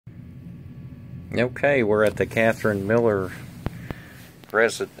Okay, we're at the Catherine Miller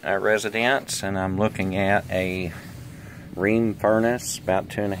residence, and I'm looking at a Rheem furnace, about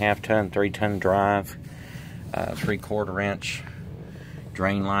 2.5 ton, 3 ton drive, 3/4 inch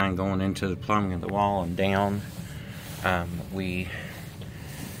drain line going into the plumbing of the wall and down.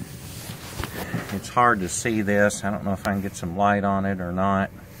 It's hard to see this. I don't know if I can get some light on it or not.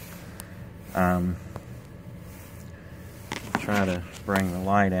 Try to bring the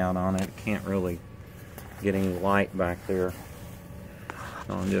light out on it. Can't really get any light back there.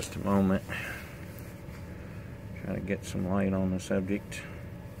 On just a moment. Try to get some light on the subject.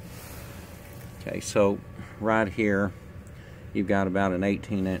 Okay, so right here you've got about an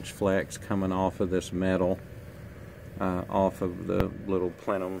 18-inch flex coming off of this metal, off of the little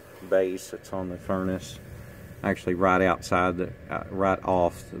plenum base that's on the furnace. Actually right outside the, right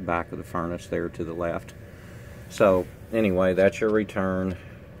off the back of the furnace there to the left. So anyway, that's your return.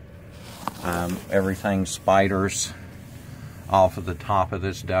 Everything spiders off of the top of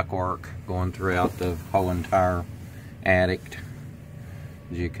this ductwork going throughout the whole entire attic.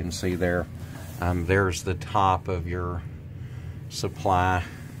 As you can see there, there's the top of your supply.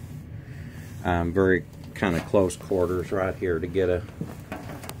 Very kind of close quarters right here to get a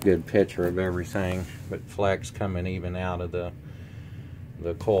good picture of everything, but flex coming even out of the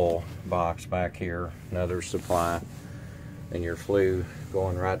coil box back here, another supply, and your flue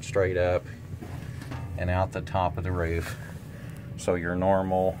going right straight up and out the top of the roof. So your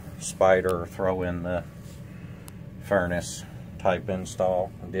normal spider throw in the furnace type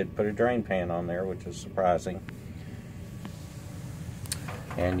install. I did put a drain pan on there, which is surprising.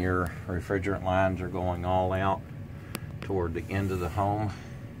 And your refrigerant lines are going all out toward the end of the home,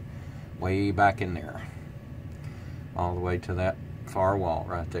 way back in there, all the way to that far wall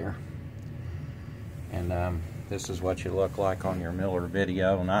right there. And this is what you look like on your Miller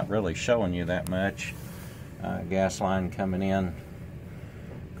video. Not really showing you that much. Gas line coming in,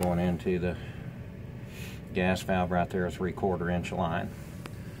 going into the gas valve right there, a 3/4 inch line.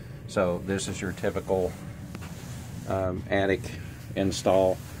 So this is your typical attic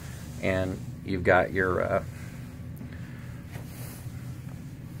install, and you've got your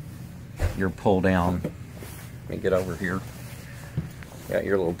pull down. Let me get over here. Got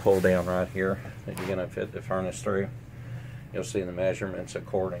your little pull down right here that you're going to fit the furnace through. You'll see the measurements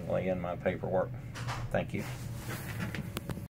accordingly in my paperwork. Thank you.